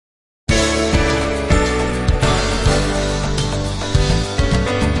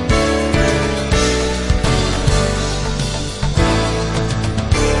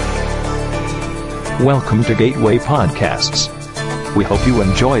Welcome to Gateway Podcasts. We hope you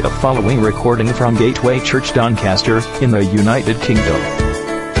enjoy the following recording from Gateway Church Doncaster in the United Kingdom.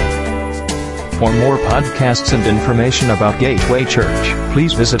 For more podcasts and information about Gateway Church,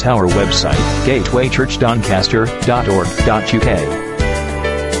 please visit our website,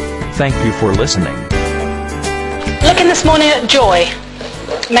 gatewaychurchdoncaster.org.uk. Thank you for listening. Looking this morning at joy,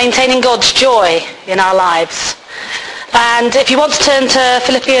 maintaining God's joy in our lives. And if you want to turn to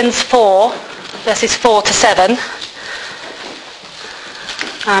Philippians 4, verses 4 to 7,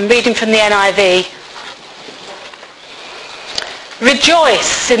 I'm reading from the NIV.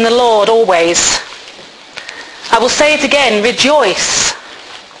 Rejoice in the Lord always. I will say it again, rejoice.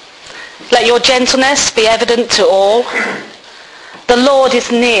 Let your gentleness be evident to all. The Lord is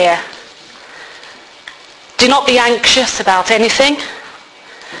near. Do not be anxious about anything,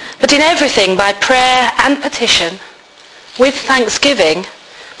 but in everything by prayer and petition, with thanksgiving,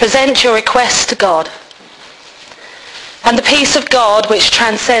 present your requests to God. And the peace of God, which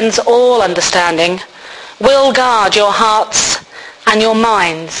transcends all understanding, will guard your hearts and your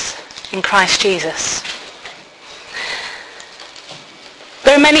minds in Christ Jesus.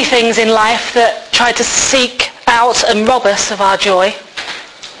 There are many things in life that try to seek out and rob us of our joy.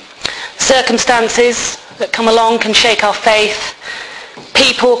 Circumstances that come along can shake our faith.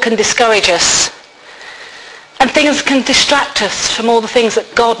 People can discourage us. And things can distract us from all the things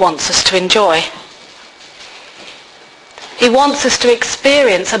that God wants us to enjoy. He wants us to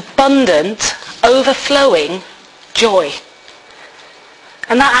experience abundant, overflowing joy.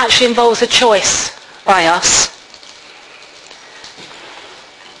 And that actually involves a choice by us.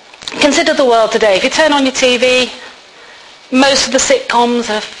 Consider the world today. If you turn on your TV, most of the sitcoms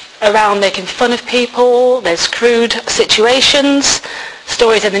are around making fun of people. There's crude situations,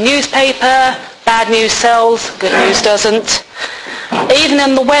 stories in the newspaper. Bad news sells, good news doesn't. Even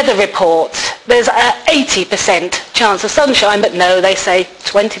in the weather report, there's an 80% chance of sunshine, but no, they say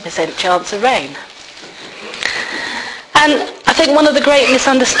 20% chance of rain. And I think one of the great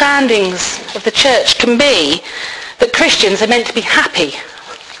misunderstandings of the church can be that Christians are meant to be happy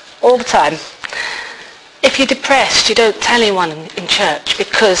all the time. If you're depressed, you don't tell anyone in church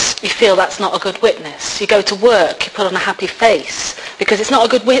because you feel that's not a good witness. You go to work, you put on a happy face because it's not a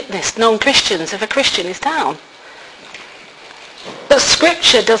good witness to non-Christians if a Christian is down. But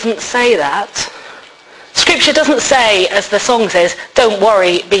Scripture doesn't say that. Scripture doesn't say, as the song says, don't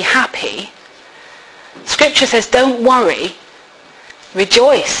worry, be happy. Scripture says, don't worry,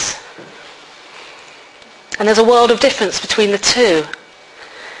 rejoice. And there's a world of difference between the two.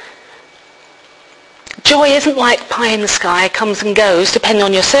 Joy isn't like pie in the sky, comes and goes depending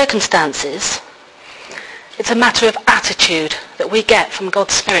on your circumstances. It's a matter of attitude that we get from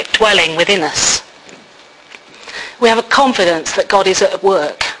God's Spirit dwelling within us. We have a confidence that God is at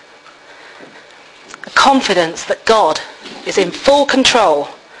work. A confidence that God is in full control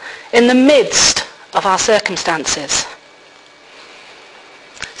in the midst of our circumstances.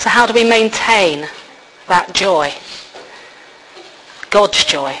 So how do we maintain that joy? God's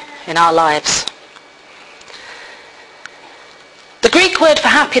joy in our lives. The Greek word for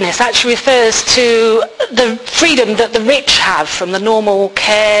happiness actually refers to the freedom that the rich have from the normal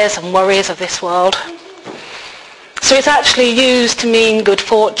cares and worries of this world. So it's actually used to mean good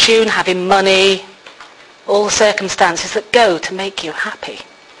fortune, having money, all the circumstances that go to make you happy.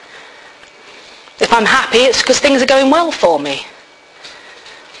 If I'm happy, it's because things are going well for me.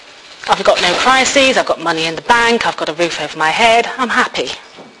 I've got no crises, I've got money in the bank, I've got a roof over my head, I'm happy.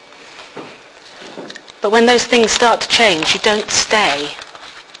 But when those things start to change, you don't stay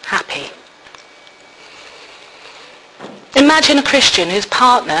happy. Imagine a Christian whose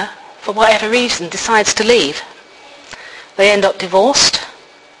partner, for whatever reason, decides to leave. They end up divorced.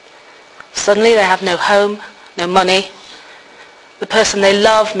 Suddenly they have no home, no money. The person they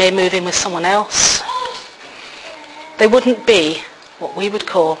love may move in with someone else. They wouldn't be what we would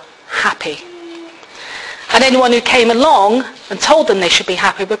call happy. And anyone who came along and told them they should be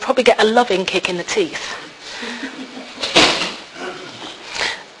happy would probably get a loving kick in the teeth.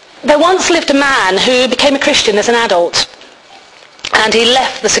 There once lived a man who became a Christian as an adult, and he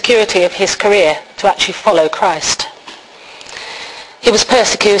left the security of his career to actually follow Christ. He was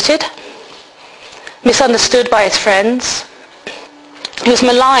persecuted, misunderstood by his friends. He was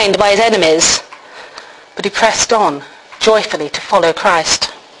maligned by his enemies, but he pressed on joyfully to follow Christ.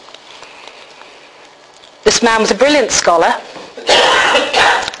 This man was a brilliant scholar,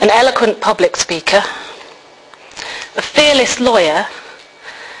 an eloquent public speaker, a fearless lawyer,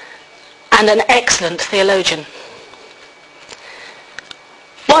 and an excellent theologian.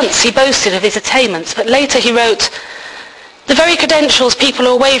 Once he boasted of his attainments, but later he wrote, The very credentials people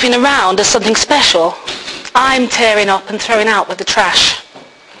are waving around as something special, I'm tearing up and throwing out with the trash,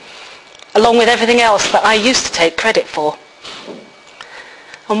 along with everything else that I used to take credit for.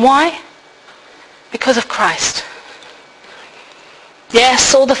 And why? Because of Christ.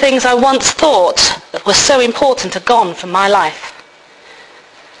 Yes, all the things I once thought that were so important are gone from my life.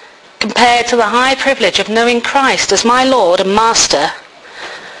 Compared to the high privilege of knowing Christ as my Lord and Master,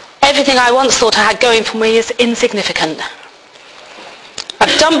 everything I once thought I had going for me is insignificant.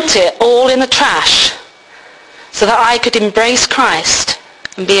 I've dumped it all in the trash so that I could embrace Christ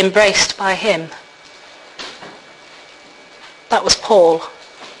and be embraced by him. That was Paul.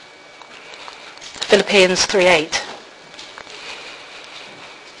 Philippians 3:8.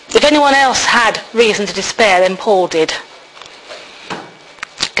 If anyone else had reason to despair, then Paul did,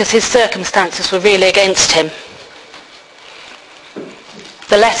 because his circumstances were really against him.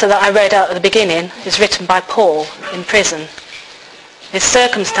 The letter that I read out at the beginning is written by Paul in prison. His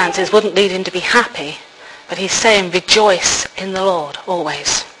circumstances wouldn't lead him to be happy, but he's saying, rejoice in the Lord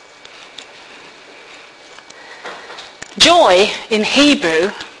always. Joy in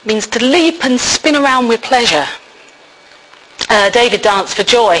Hebrew means to leap and spin around with pleasure. David danced for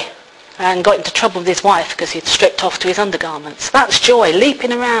joy and got into trouble with his wife because he'd stripped off to his undergarments. That's joy,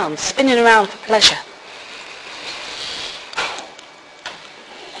 leaping around, spinning around for pleasure.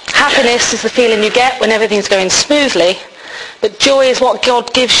 Happiness is the feeling you get when everything's going smoothly, but joy is what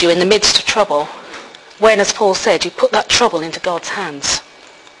God gives you in the midst of trouble, when, as Paul said, you put that trouble into God's hands.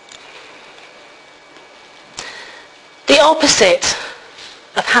 The opposite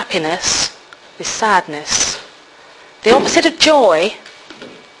of happiness is sadness. The opposite of joy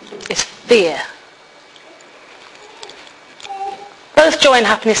is fear. Both joy and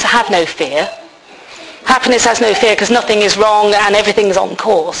happiness have no fear. Happiness has no fear because nothing is wrong and everything is on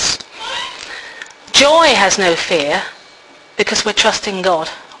course. Joy has no fear because we're trusting God,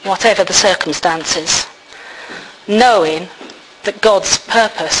 whatever the circumstances, knowing that God's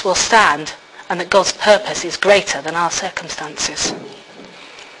purpose will stand and that God's purpose is greater than our circumstances.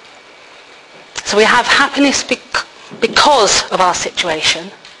 So we have happiness because of our situation.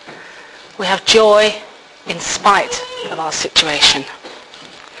 We have joy in spite of our situation.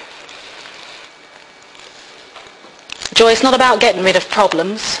 Joy is not about getting rid of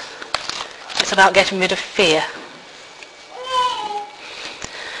problems. It's about getting rid of fear.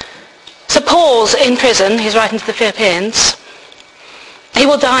 So Paul's in prison. He's writing to the Philippians. He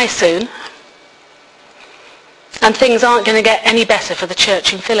will die soon. And things aren't going to get any better for the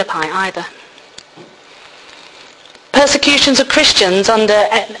church in Philippi either. Persecutions of Christians under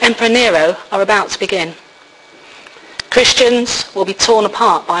Emperor Nero are about to begin. Christians will be torn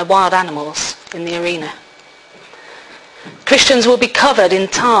apart by wild animals in the arena. Christians will be covered in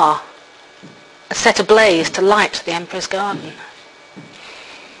tar and set ablaze to light the emperor's garden.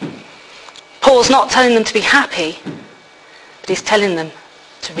 Paul's not telling them to be happy, but he's telling them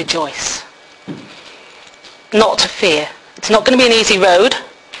to rejoice, not to fear. It's not going to be an easy road.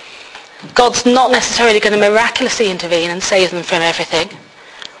 God's not necessarily going to miraculously intervene and save them from everything.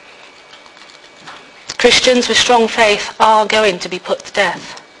 Christians with strong faith are going to be put to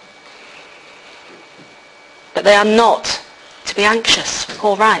death. But they are not to be anxious.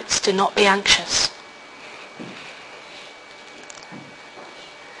 Paul writes, do not be anxious.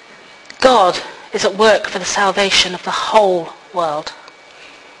 God is at work for the salvation of the whole world.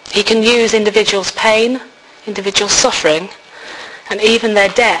 He can use individuals' pain, individual suffering, and even their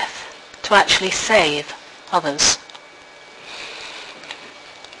death to actually save others.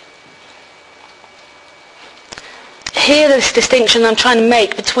 Hear this distinction I'm trying to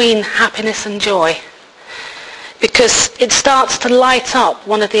make between happiness and joy, because it starts to light up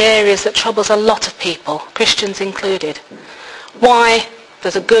one of the areas that troubles a lot of people, Christians included. Why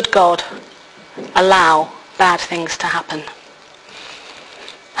does a good God allow bad things to happen?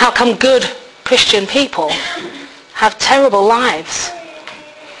 How come good Christian people have terrible lives?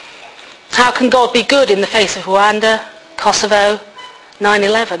 How can God be good in the face of Rwanda, Kosovo,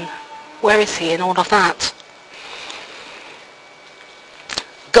 9/11? Where is he in all of that?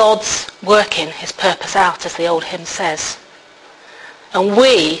 God's working his purpose out, as the old hymn says. And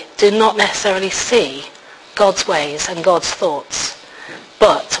we do not necessarily see God's ways and God's thoughts,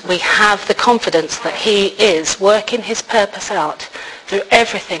 but we have the confidence that he is working his purpose out through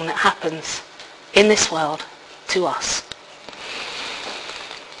everything that happens in this world to us.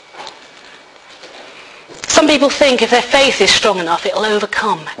 Some people think if their faith is strong enough, it'll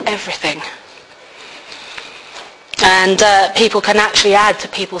overcome everything. And people can actually add to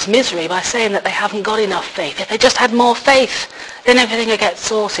people's misery by saying that they haven't got enough faith. If they just had more faith, then everything would get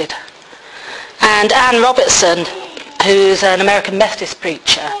sorted. And Anne Robertson who's an American Methodist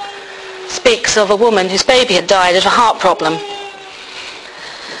preacher, speaks of a woman whose baby had died of a heart problem.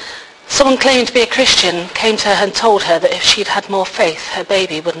 Someone claiming to be a Christian came to her and told her that if she'd had more faith, her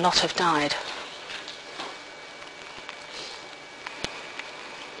baby would not have died.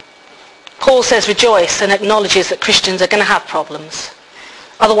 Paul says rejoice and acknowledges that Christians are going to have problems.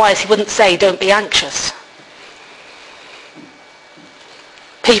 Otherwise he wouldn't say don't be anxious.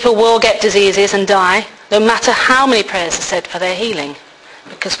 People will get diseases and die, no matter how many prayers are said for their healing,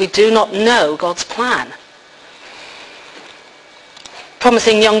 because we do not know God's plan.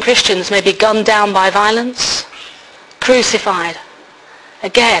 Promising young Christians may be gunned down by violence, crucified.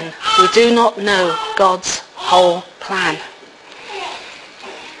 Again, we do not know God's whole plan.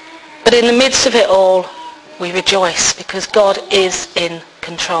 But in the midst of it all, we rejoice because God is in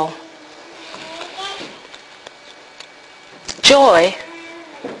control. Joy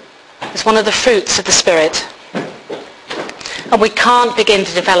is one of the fruits of the Spirit. And we can't begin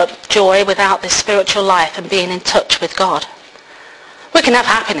to develop joy without this spiritual life and being in touch with God. We can have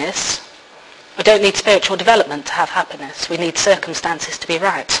happiness. We don't need spiritual development to have happiness. We need circumstances to be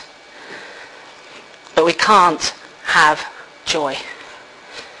right. But we can't have joy.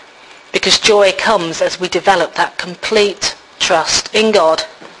 Because joy comes as we develop that complete trust in God,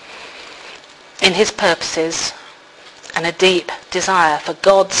 in his purposes, and a deep desire for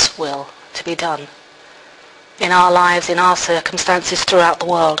God's will to be done in our lives, in our circumstances throughout the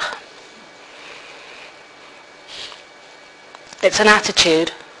world. It's an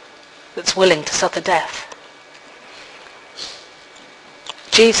attitude that's willing to suffer death.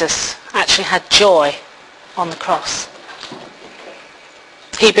 Jesus actually had joy on the cross.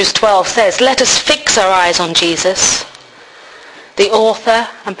 Hebrews 12 says, let us fix our eyes on Jesus, the author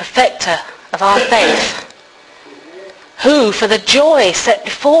and perfecter of our faith, who for the joy set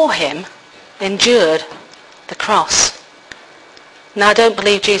before him endured the cross. Now I don't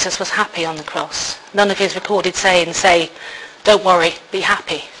believe Jesus was happy on the cross. None of his recorded sayings say, don't worry, be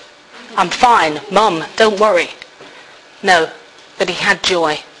happy. I'm fine, Mum, don't worry. No, but he had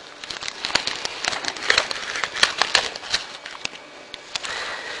joy.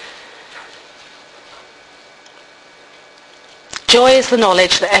 Joy is the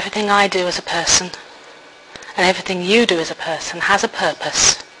knowledge that everything I do as a person and everything you do as a person has a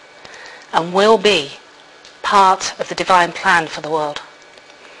purpose and will be part of the divine plan for the world.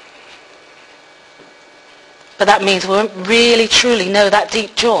 But that means we won't really truly know that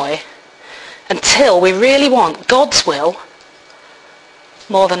deep joy until we really want God's will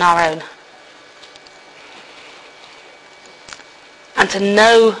more than our own. And to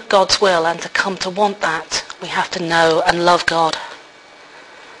know God's will and to come to want that, we have to know and love God.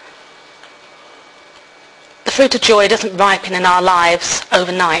 The fruit of joy doesn't ripen in our lives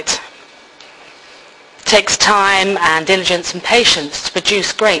overnight. It takes time and diligence and patience to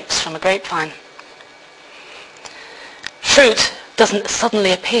produce grapes from a grapevine. Fruit doesn't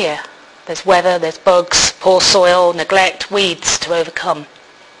suddenly appear. There's weather, there's bugs, poor soil, neglect, weeds to overcome.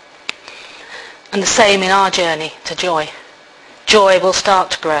 And the same in our journey to joy. Joy will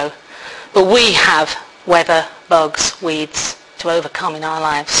start to grow, but we have weather, bugs, weeds to overcome in our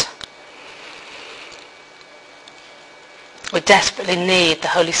lives. We desperately need the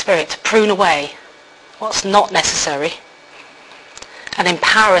Holy Spirit to prune away what's not necessary and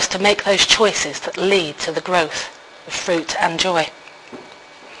empower us to make those choices that lead to the growth of fruit and joy.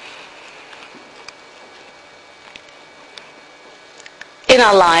 In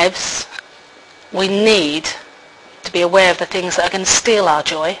our lives, we need to be aware of the things that are going to steal our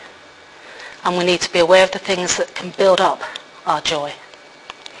joy, and we need to be aware of the things that can build up our joy.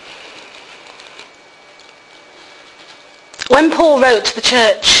 When Paul wrote to the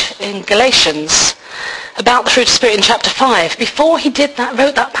church in Galatians about the fruit of the Spirit in chapter 5, before he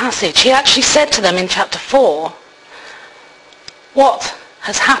wrote that passage, he actually said to them in chapter 4, what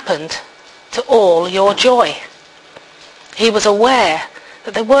has happened to all your joy? He was aware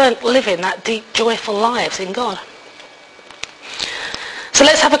that they weren't living that deep, joyful lives in God. So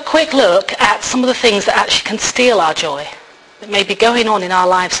let's have a quick look at some of the things that actually can steal our joy, that may be going on in our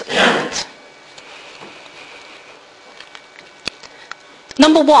lives at the moment.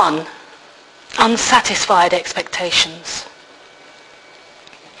 Number one, unsatisfied expectations.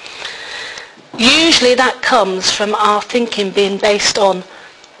 Usually that comes from our thinking being based on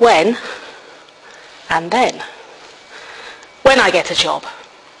when and then. When I get a job,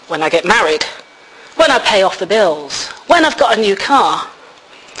 when I get married, when I pay off the bills, when I've got a new car,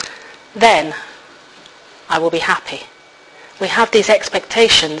 then I will be happy. We have these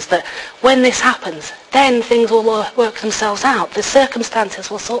expectations that when this happens, then things will work themselves out. The circumstances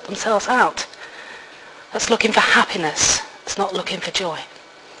will sort themselves out. that's looking for happiness, that's not looking for joy.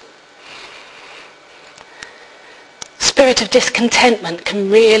 Spirit of discontentment can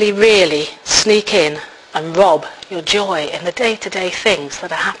really, really sneak in and rob your joy in the day-to-day things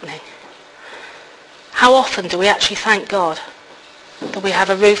that are happening. How often do we actually thank God that we have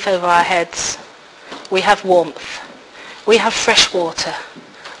a roof over our heads, we have warmth, we have fresh water,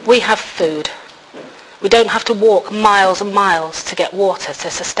 we have food. We don't have to walk miles and miles to get water to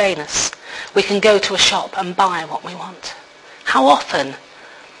sustain us. We can go to a shop and buy what we want. How often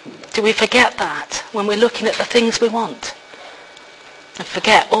do we forget that when we're looking at the things we want and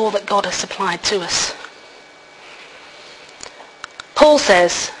forget all that God has supplied to us? Paul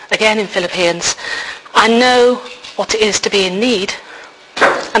says, again in Philippians, I know what it is to be in need,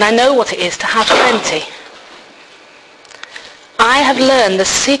 and I know what it is to have plenty. I have learned the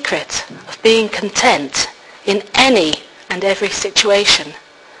secret of being content in any and every situation,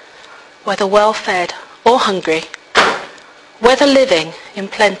 whether well-fed or hungry, whether living in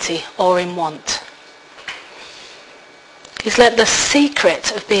plenty or in want. He's learnt the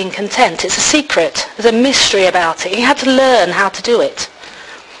secret of being content. It's a secret. There's a mystery about it. He had to learn how to do it.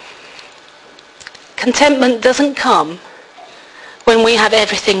 Contentment doesn't come when we have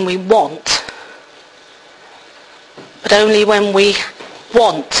everything we want, but only when we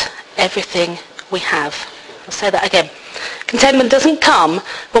want everything we have. I'll say that again. Contentment doesn't come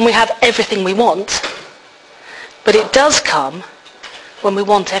when we have everything we want, but it does come when we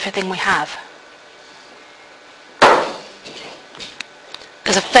want everything we have.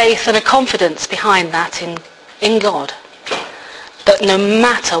 There's a faith and a confidence behind that in God, that no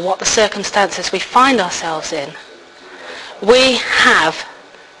matter what the circumstances we find ourselves in, we have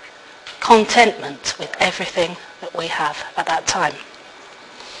contentment with everything that we have at that time.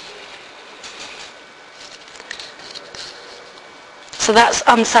 So that's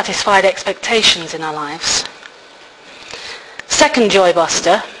unsatisfied expectations in our lives. Second joy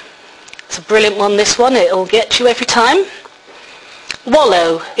buster. It's a brilliant one, this one. It'll get you every time.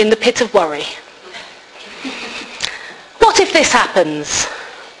 Wallow in the pit of worry. What if this happens?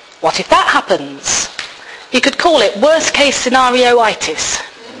 What if that happens? You could call it worst case scenario-itis.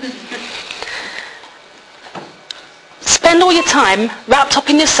 Spend all your time wrapped up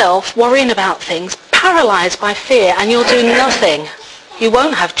in yourself, worrying about things, paralysed by fear, and you'll do nothing. You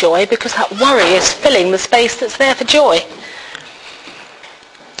won't have joy because that worry is filling the space that's there for joy.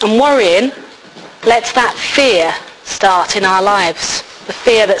 And worrying lets that fear start in our lives, the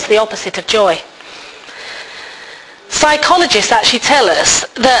fear that's the opposite of joy. Psychologists actually tell us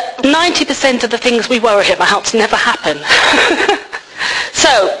that 90% of the things we worry about never happen.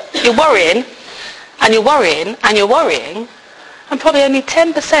 So you're worrying, and you're worrying, and you're worrying, and probably only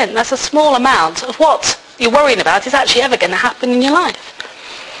 10%, that's a small amount of what you're worrying about is actually ever going to happen in your life.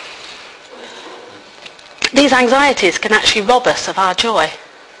 These anxieties can actually rob us of our joy.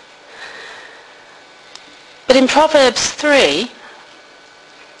 But in Proverbs 3,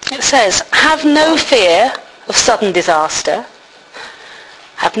 it says, have no fear of sudden disaster.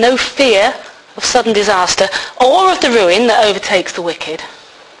 Have no fear of sudden disaster or of the ruin that overtakes the wicked.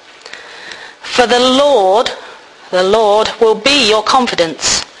 For the Lord will be your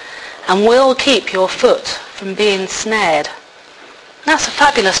confidence and will keep your foot from being snared. That's a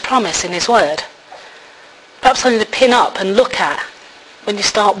fabulous promise in his word. Perhaps something to pin up and look at when you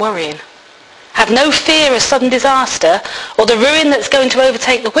start worrying. Have no fear of sudden disaster or the ruin that's going to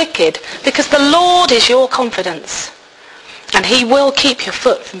overtake the wicked, because the Lord is your confidence and he will keep your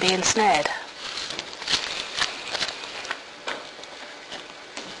foot from being snared.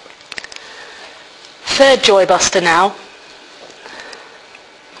 Third joy buster now.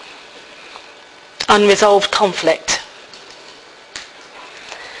 Unresolved conflict.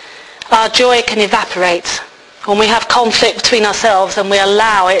 Our joy can evaporate when we have conflict between ourselves and we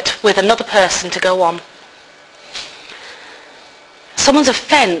allow it with another person to go on. Someone's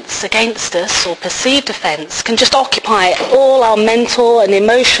offence against us, or perceived offence, can just occupy all our mental and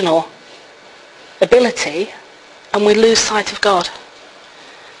emotional ability, and we lose sight of God.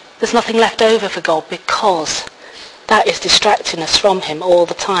 There's nothing left over for God because that is distracting us from him all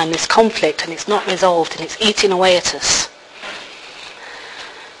the time, this conflict, and it's not resolved and it's eating away at us.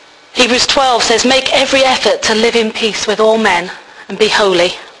 Hebrews 12 says, make every effort to live in peace with all men and be holy.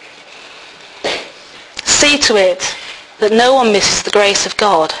 See to it that no one misses the grace of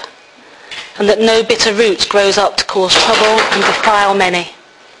God and that no bitter root grows up to cause trouble and defile many.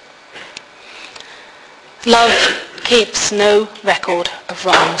 Love keeps no record of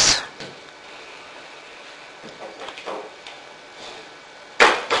wrongs.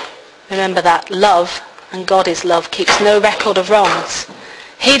 Remember that. Love, and God is love, keeps no record of wrongs.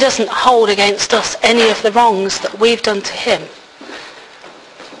 He doesn't hold against us any of the wrongs that we've done to him.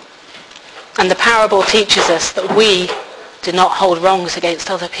 And the parable teaches us that we do not hold wrongs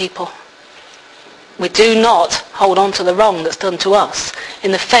against other people. We do not hold on to the wrong that's done to us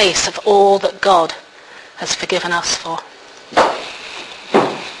in the face of all that God has forgiven us for.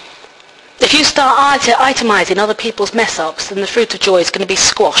 If you start itemizing other people's mess-ups, then the fruit of joy is going to be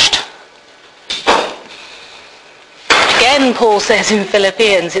squashed. Again, Paul says in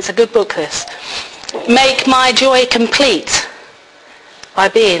Philippians, it's a good book this, make my joy complete by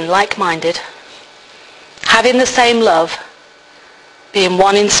being like-minded, having the same love, being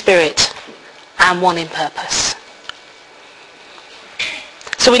one in spirit and one in purpose.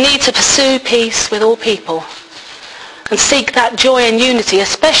 So we need to pursue peace with all people and seek that joy and unity,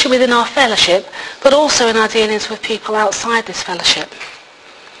 especially within our fellowship, but also in our dealings with people outside this fellowship.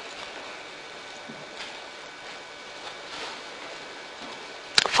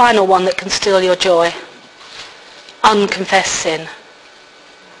 Final one that can steal your joy, unconfessed sin.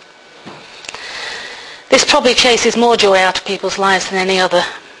 This probably chases more joy out of people's lives than any other,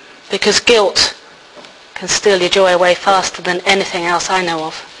 because guilt can steal your joy away faster than anything else I know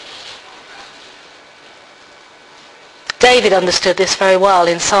of. David understood this very well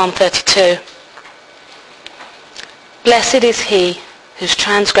in Psalm 32. Blessed is he whose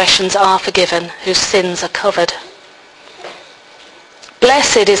transgressions are forgiven, whose sins are covered.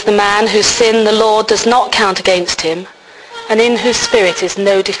 Blessed is the man whose sin the Lord does not count against him, and in whose spirit is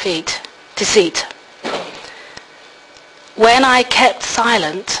no deceit. When I kept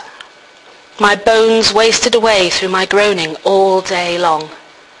silent, my bones wasted away through my groaning all day long.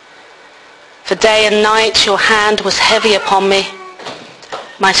 For day and night your hand was heavy upon me.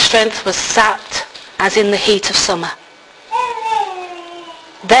 My strength was sapped as in the heat of summer.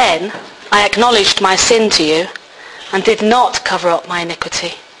 Then I acknowledged my sin to you and did not cover up my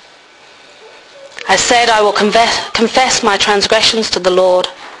iniquity. I said, I will confess my transgressions to the Lord,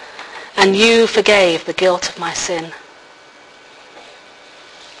 and you forgave the guilt of my sin.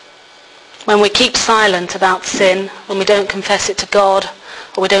 When we keep silent about sin, when we don't confess it to God,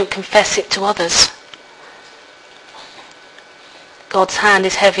 or we don't confess it to others, God's hand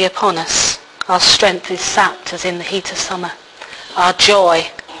is heavy upon us. Our strength is sapped as in the heat of summer. Our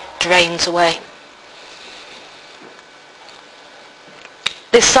joy drains away.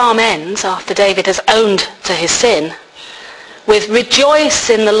 This psalm ends, after David has owned to his sin, with rejoice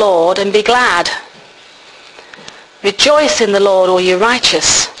in the Lord and be glad. Rejoice in the Lord, all you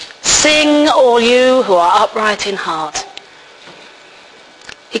righteous. Sing, all you who are upright in heart.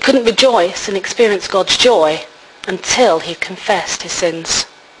 He couldn't rejoice and experience God's joy until he confessed his sins.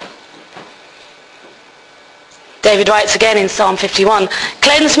 David writes again in Psalm 51,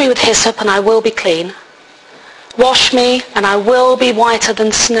 cleanse me with hyssop and I will be clean. Wash me and I will be whiter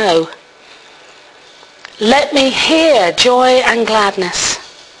than snow. Let me hear joy and gladness.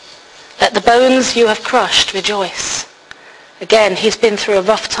 Let the bones you have crushed rejoice. Again, he's been through a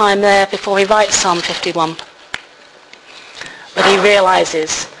rough time there before he writes Psalm 51. But he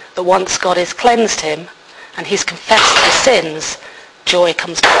realizes that once God has cleansed him and he's confessed his sins, joy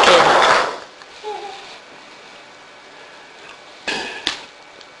comes back in.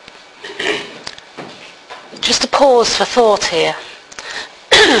 Just a pause for thought here.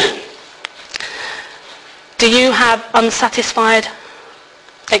 Do you have unsatisfied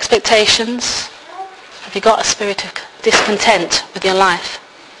expectations? Have you got a spirit of discontent with your life?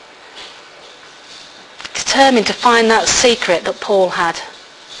 Determined to find that secret that Paul had,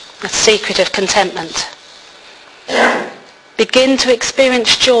 a secret of contentment. Begin to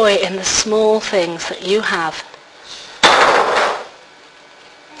experience joy in the small things that you have.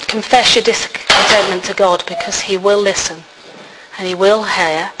 Confess your discontentment to God, because he will listen and he will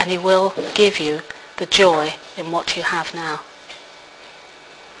hear and he will give you the joy in what you have now.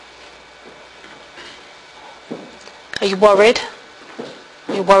 Are you worried?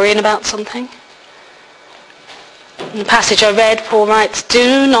 Are you worrying about something? In the passage I read, Paul writes,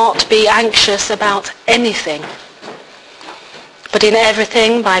 do not be anxious about anything, but in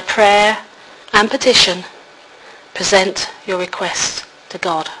everything by prayer and petition, present your requests to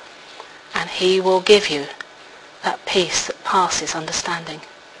God, and he will give you that peace that passes understanding.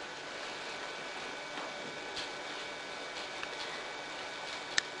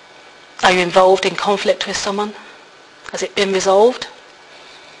 Are you involved in conflict with someone? Has it been resolved?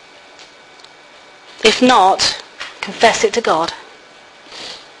 If not, confess it to God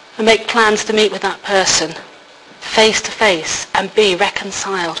and make plans to meet with that person face to face and be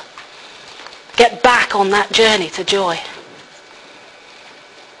reconciled. Get back on that journey to joy.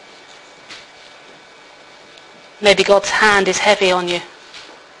 Maybe God's hand is heavy on you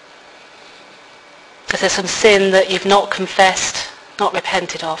there's some sin that you've not confessed, not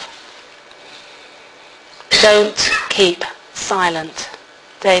repented of. Don't keep silent.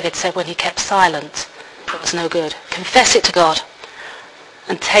 David said when he kept silent, it was no good. Confess it to God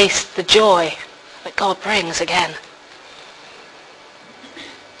and taste the joy that God brings again.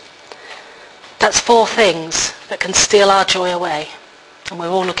 That's 4 things that can steal our joy away. And we're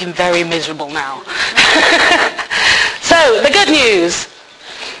all looking very miserable now. So, the good news.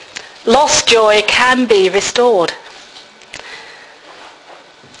 Lost joy can be restored.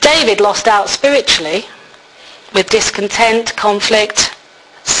 David lost out spiritually with discontent, conflict,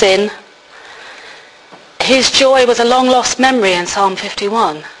 sin. His joy was a long-lost memory in Psalm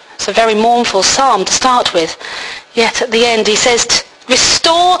 51. It's a very mournful psalm to start with. Yet at the end he says,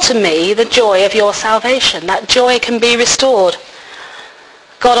 restore to me the joy of your salvation. That joy can be restored.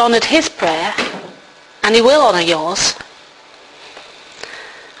 God honoured his prayer, and he will honour yours.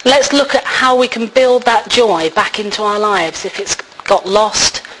 Let's look at how we can build that joy back into our lives if it's got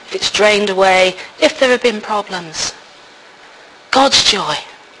lost, if it's drained away, if there have been problems. God's joy.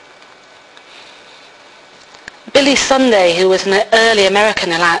 Billy Sunday, who was an early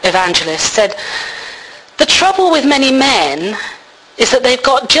American evangelist, said, the trouble with many men is that they've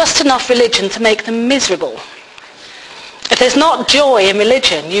got just enough religion to make them miserable. If there's not joy in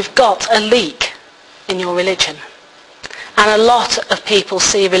religion, you've got a leak in your religion. And a lot of people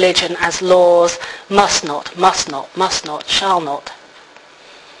see religion as laws, must not, shall not.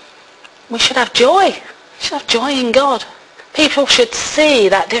 We should have joy. We should have joy in God. People should see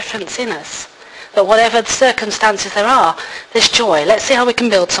that difference in us. That whatever the circumstances there are, there's joy. Let's see how we can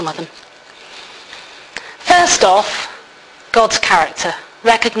build some of them. First off, God's character.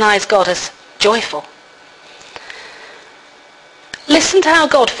 Recognize God as joyful. Listen to how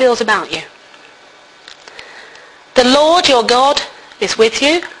God feels about you. The Lord your God is with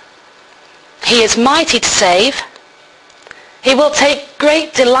you. He is mighty to save. He will take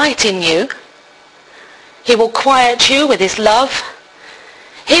great delight in you. He will quiet you with his love.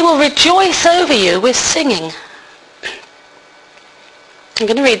 He will rejoice over you with singing. I'm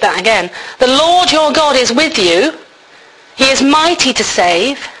going to read that again. The Lord your God is with you. He is mighty to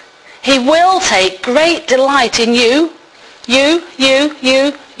save. He will take great delight in you. You.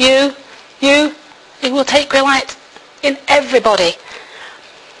 He will take great delight in everybody.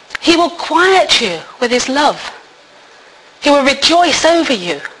 He will quiet you with his love. He will rejoice over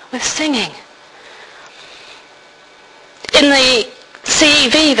you with singing. In the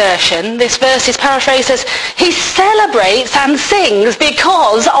CEV version, this verse is paraphrased as, he celebrates and sings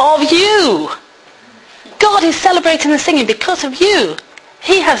because of you. God is celebrating and singing because of you.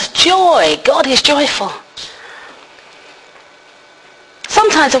 He has joy. God is joyful.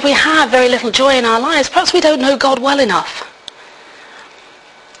 Sometimes if we have very little joy in our lives, perhaps we don't know God well enough.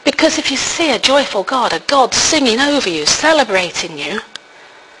 Because if you see a joyful God, a God singing over you, celebrating you,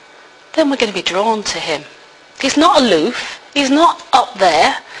 then we're going to be drawn to him. He's not aloof. He's not up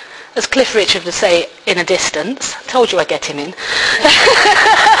there, as Cliff Richard would say, in a distance. I told you I'd get him in.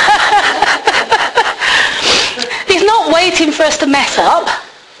 He's not waiting for us to mess up.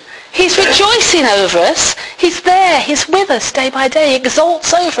 He's rejoicing over us. He's there. He's with us day by day. He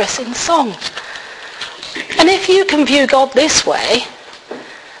exalts over us in song. And if you can view God this way,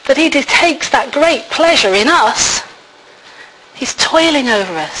 that he takes that great pleasure in us, he's toiling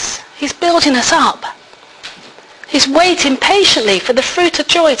over us. He's building us up. He's waiting patiently for the fruit of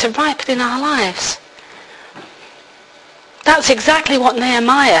joy to ripen in our lives. That's exactly what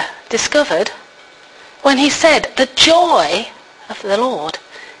Nehemiah discovered when he said, the joy of the Lord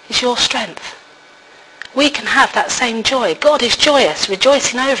is your strength. We can have that same joy. God is joyous,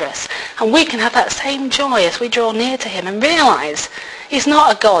 rejoicing over us. And we can have that same joy as we draw near to him and realize he's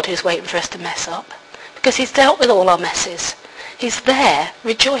not a God who's waiting for us to mess up, because he's dealt with all our messes. He's there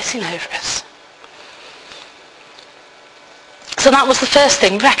rejoicing over us. So that was the first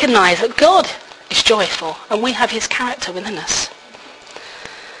thing. Recognize that God is joyful and we have his character within us.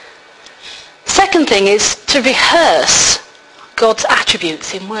 Second thing is to rehearse God's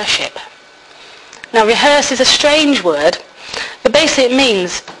attributes in worship. Now, rehearse is a strange word, but basically it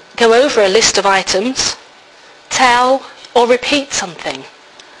means go over a list of items, tell or repeat something.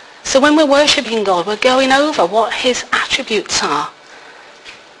 So when we're worshipping God, we're going over what his attributes are.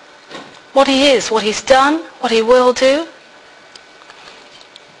 What he is, what he's done, what he will do.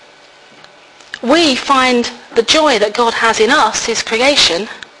 We find the joy that God has in us, his creation,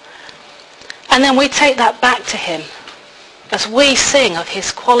 and then we take that back to him as we sing of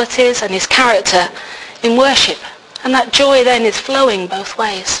his qualities and his character in worship. And that joy then is flowing both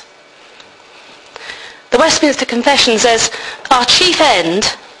ways. The Westminster Confession says, our chief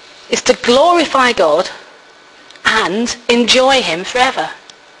end is to glorify God and enjoy him forever.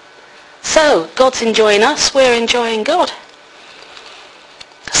 So, God's enjoying us, we're enjoying God.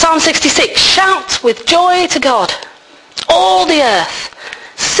 Psalm 66, shout with joy to God, all the earth.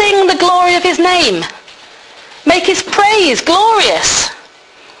 Sing the glory of his name. Make his praise glorious.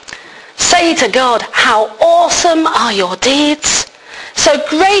 Say to God, how awesome are your deeds. So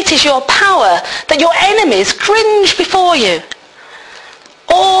great is your power that your enemies cringe before you.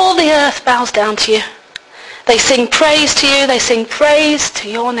 All the earth bows down to you. They sing praise to you. They sing praise to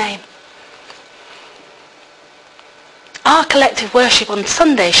your name. Our collective worship on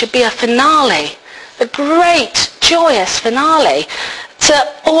Sunday should be a finale, a great, joyous finale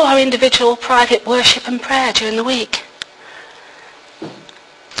to all our individual private worship and prayer during the week.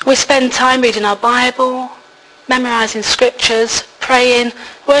 We spend time reading our Bible, memorising scriptures, praying,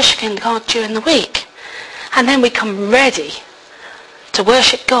 worshipping God during the week. And then we come ready to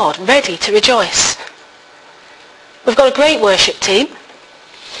worship God, ready to rejoice. We've got a great worship team.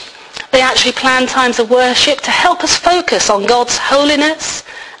 They actually plan times of worship to help us focus on God's holiness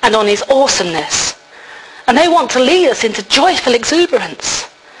and on his awesomeness. And they want to lead us into joyful exuberance.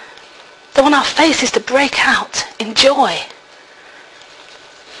 They want our faces to break out in joy.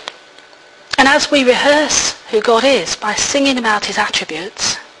 And as we rehearse who God is by singing about his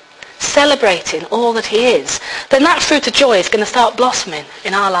attributes, celebrating all that he is, then that fruit of joy is going to start blossoming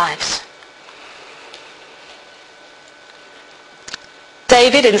in our lives.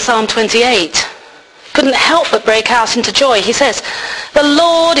 David in Psalm 28 couldn't help but break out into joy. He says, the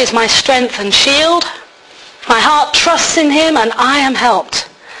Lord is my strength and shield. My heart trusts in him and I am helped.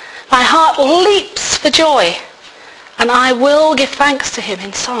 My heart leaps for joy and I will give thanks to him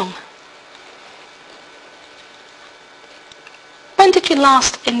in song. When did you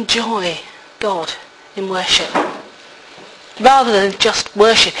last enjoy God in worship? Rather than just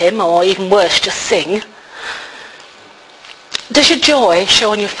worship him, or even worse, just sing. Does your joy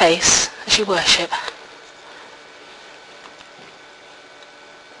show on your face as you worship?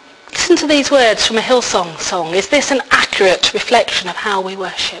 Listen to these words from a Hillsong song. Is this an accurate reflection of how we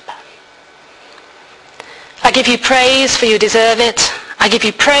worship? I give you praise for you deserve it. I give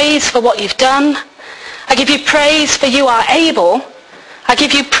you praise for what you've done. I give you praise for you are able. I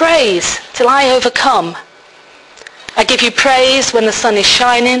give you praise till I overcome. I give you praise when the sun is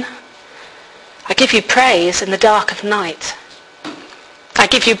shining. I give you praise in the dark of night. I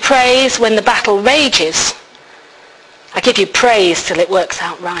give you praise when the battle rages. I give you praise till it works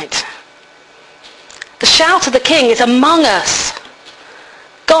out right. The shout of the King is among us.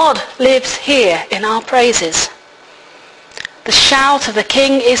 God lives here in our praises. The shout of the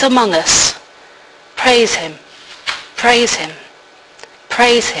King is among us. Praise him. Praise him.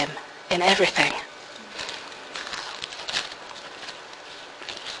 Praise him in everything.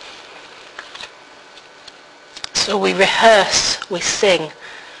 So we rehearse, we sing,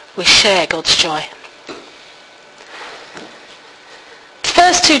 we share God's joy. The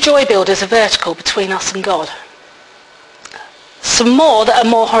first two joy builders are vertical between us and God. Some more that are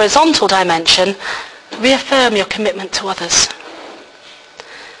more horizontal dimension, reaffirm your commitment to others.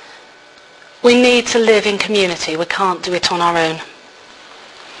 We need to live in community. We can't do it on our own.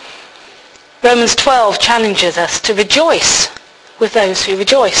 Romans 12 challenges us to rejoice with those who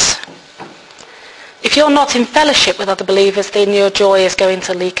rejoice. If you're not in fellowship with other believers, then your joy is going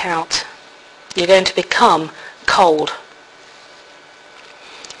to leak out. You're going to become cold.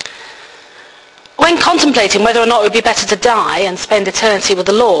 When contemplating whether or not it would be better to die and spend eternity with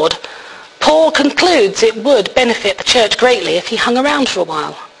the Lord, Paul concludes it would benefit the church greatly if he hung around for a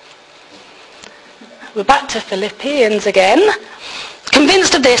while. We're back to Philippians again.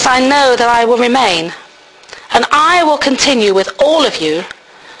 Convinced of this, I know that I will remain, and I will continue with all of you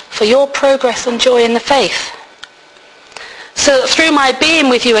for your progress and joy in the faith, so that through my being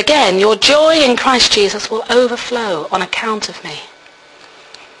with you again, your joy in Christ Jesus will overflow on account of me.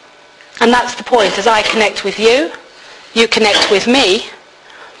 And that's the point. As I connect with you, you connect with me,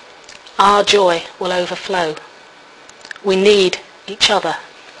 our joy will overflow. We need each other.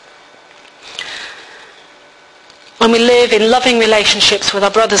 When we live in loving relationships with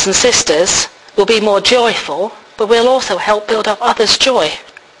our brothers and sisters, we'll be more joyful, but we'll also help build up others' joy.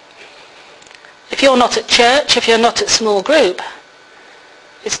 If you're not at church, if you're not at small group,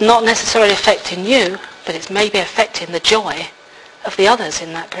 it's not necessarily affecting you, but it's maybe affecting the joy of the others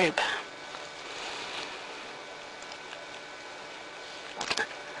in that group.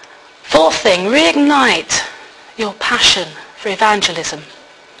 Fourth thing, reignite your passion for evangelism.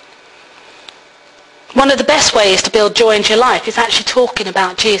 One of the best ways to build joy into your life is actually talking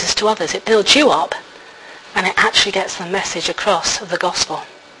about Jesus to others. It builds you up and it actually gets the message across of the gospel.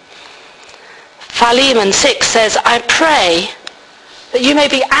 Philemon 6 says, I pray that you may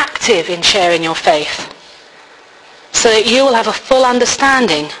be active in sharing your faith, so that you will have a full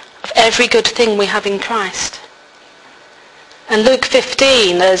understanding of every good thing we have in Christ. And Luke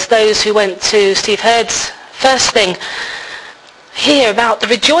 15, there's those who went to Steve Hurd's first thing, hear about the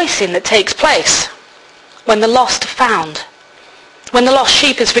rejoicing that takes place when the lost are found. When the lost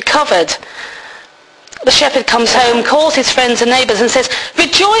sheep is recovered, the shepherd comes home, calls his friends and neighbours and says,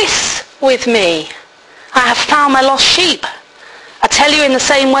 rejoice with me, I have found my lost sheep. I tell you, in the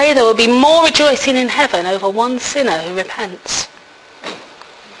same way, there will be more rejoicing in heaven over one sinner who repents.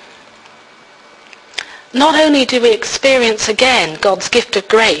 Not only do we experience again God's gift of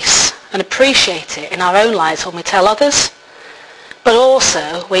grace and appreciate it in our own lives when we tell others, but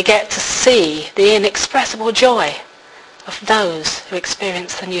also we get to see the inexpressible joy of those who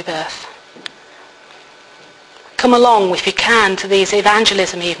experience the new birth. Come along, if you can, to these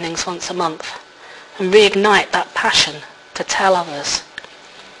evangelism evenings once a month and reignite that passion to tell others.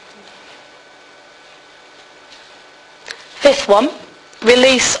 Fifth one,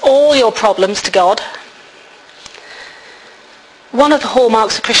 release all your problems to God. One of the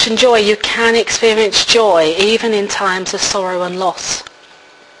hallmarks of Christian joy, you can experience joy even in times of sorrow and loss.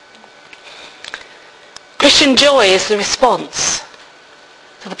 Christian joy is the response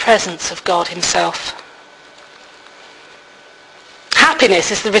to the presence of God himself.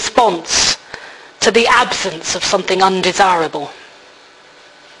 Happiness is the response to the absence of something undesirable.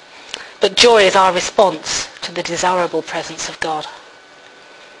 But joy is our response to the desirable presence of God.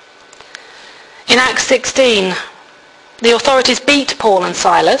 In Acts 16, the authorities beat Paul and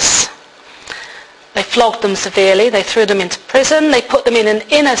Silas. They flogged them severely. They threw them into prison. They put them in an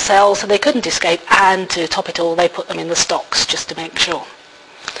inner cell so they couldn't escape. And to top it all, they put them in the stocks just to make sure.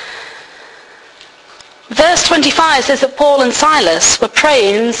 Verse 25 says that Paul and Silas were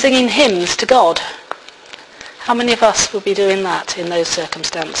praying and singing hymns to God. How many of us would be doing that in those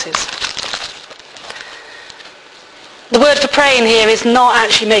circumstances? The word for praying here is not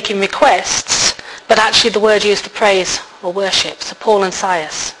actually making requests, but actually the word used for praise or worship. So Paul and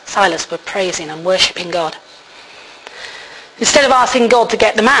Silas were praising and worshipping God. Instead of asking God to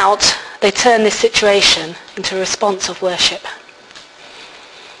get them out, they turned this situation into a response of worship.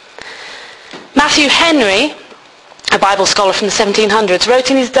 Matthew Henry, a Bible scholar from the 1700s,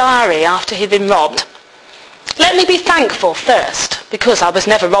 wrote in his diary after he'd been robbed, "Let me be thankful first, because I was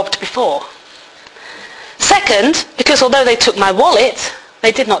never robbed before. Second, because although they took my wallet,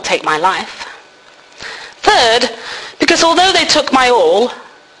 they did not take my life. Third, because although they took my all,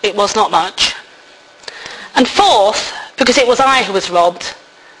 it was not much. And fourth, because it was I who was robbed,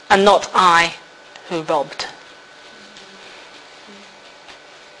 and not I who robbed."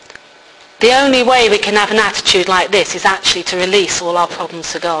 The only way we can have an attitude like this is actually to release all our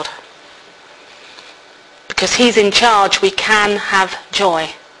problems to God. Because he's in charge, we can have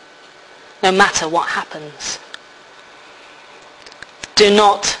joy, no matter what happens. Do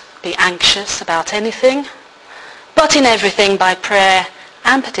not be anxious about anything, but in everything by prayer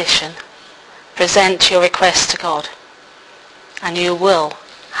and petition, present your requests to God, and you will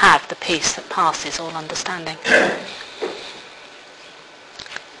have the peace that passes all understanding.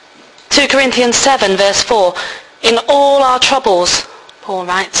 2 Corinthians 7 verse 4, "In all our troubles," Paul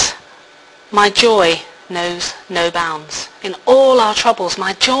writes, "my joy knows no bounds." In all our troubles,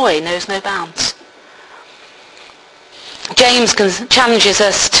 my joy knows no bounds. James challenges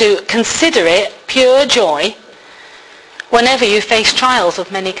us to consider it pure joy whenever you face trials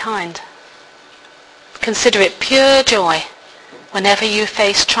of many kind. Consider it pure joy whenever you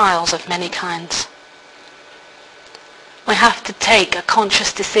face trials of many kinds. We have to take a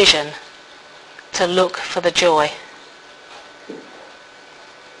conscious decision to look for the joy.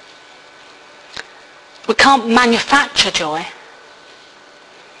 We can't manufacture joy,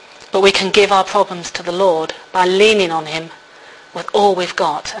 but we can give our problems to the Lord by leaning on him with all we've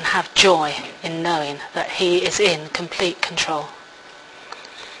got and have joy in knowing that he is in complete control.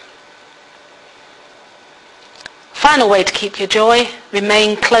 Final way to keep your joy,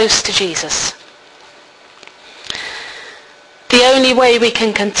 remain close to Jesus. The only way we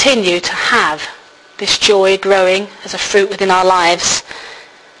can continue to have this joy growing as a fruit within our lives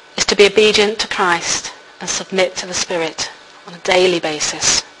is to be obedient to Christ and submit to the Spirit on a daily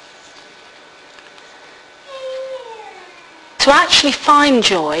basis. To actually find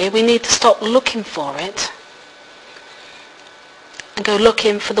joy, we need to stop looking for it and go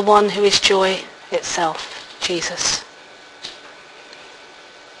looking for the one who is joy itself, Jesus.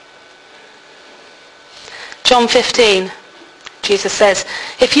 John 15, Jesus says,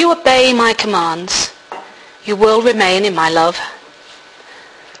 "If you obey my commands, you will remain in my love,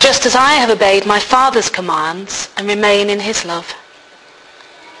 just as I have obeyed my Father's commands and remain in his love.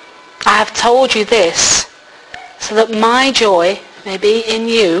 I have told you this so that my joy may be in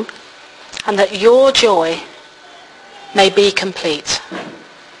you and that your joy may be complete.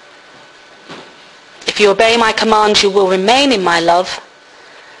 If you obey my commands, you will remain in my love,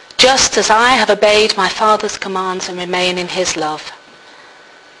 just as I have obeyed my Father's commands and remain in his love.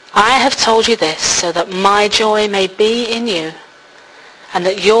 I have told you this so that my joy may be in you and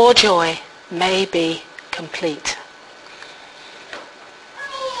that your joy may be complete.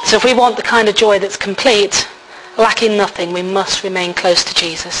 So if we want the kind of joy that's complete, lacking nothing, we must remain close to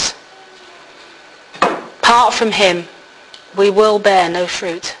Jesus. Apart from him, we will bear no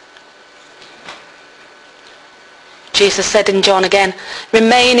fruit. Jesus said in John again,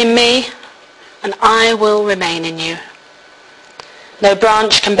 "Remain in me, and I will remain in you." No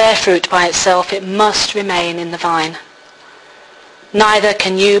branch can bear fruit by itself. It must remain in the vine. Neither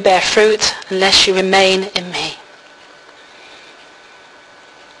can you bear fruit unless you remain in me.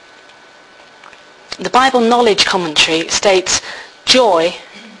 The Bible Knowledge Commentary states, joy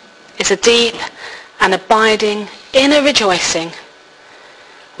is a deep and abiding inner rejoicing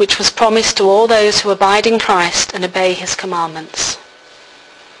which was promised to all those who abide in Christ and obey his commandments.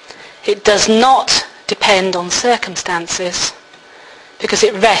 It does not depend on circumstances because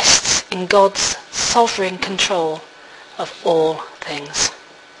it rests in God's sovereign control of all things.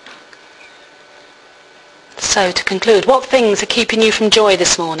 So to conclude, what things are keeping you from joy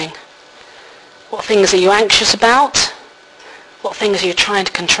this morning? What things are you anxious about? What things are you trying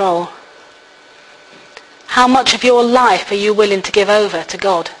to control? How much of your life are you willing to give over to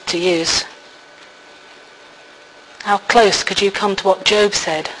God to use? How close could you come to what Job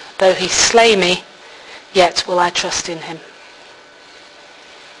said? Though he slay me, yet will I trust in him.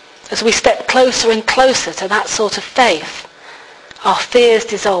 As we step closer and closer to that sort of faith, our fears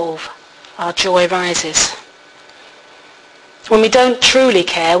dissolve, our joy rises. When we don't truly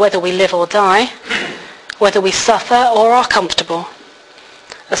care whether we live or die, whether we suffer or are comfortable,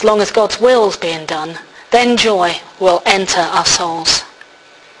 as long as God's will's being done, then joy will enter our souls.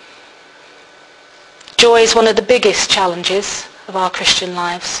 Joy is one of the biggest challenges of our Christian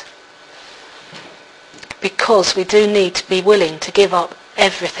lives because we do need to be willing to give up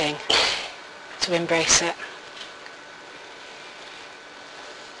everything to embrace it.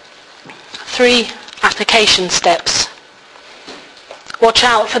 3 application steps. Watch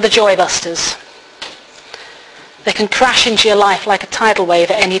out for the joy busters. They can crash into your life like a tidal wave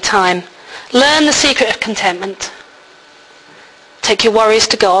at any time. Learn the secret of contentment. Take your worries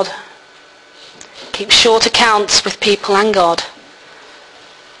to God. Keep short accounts with people and God.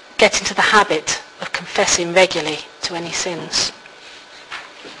 Get into the habit of confessing regularly to any sins.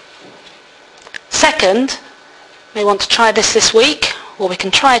 Second, you may want to try this week, or we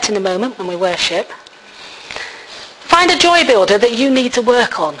can try it in a moment when we worship. Find a joy builder that you need to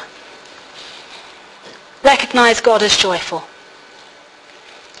work on. Recognize God as joyful.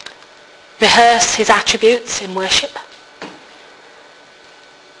 Rehearse his attributes in worship.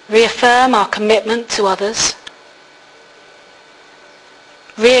 Reaffirm our commitment to others.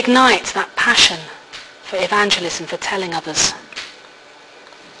 Reignite that passion for evangelism, for telling others.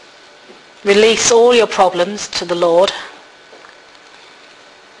 Release all your problems to the Lord.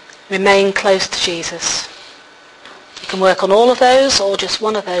 Remain close to Jesus. You can work on all of those or just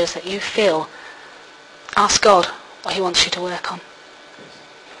one of those that you feel. Ask God what he wants you to work on.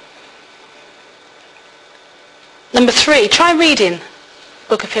 Number 3, try reading the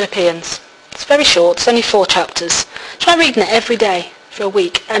book of Philippians. It's very short, it's only 4 chapters. Try reading it every day for a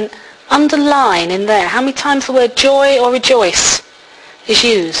week and underline in there how many times the word joy or rejoice is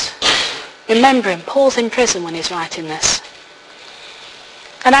used. Remembering Paul's in prison when he's writing this.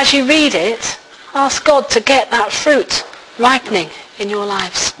 And as you read it, ask God to get that fruit ripening in your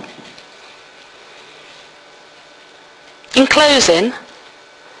lives. In closing,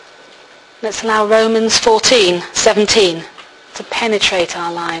 let's allow Romans 14:17 to penetrate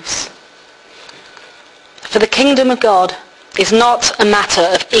our lives. For the kingdom of God is not a matter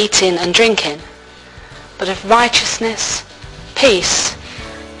of eating and drinking, but of righteousness, peace,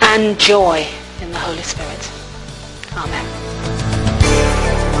 and joy in the Holy Spirit. Amen.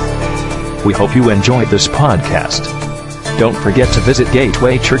 We hope you enjoyed this podcast. Don't forget to visit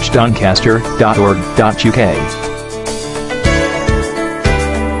gatewaychurchdoncaster.org.uk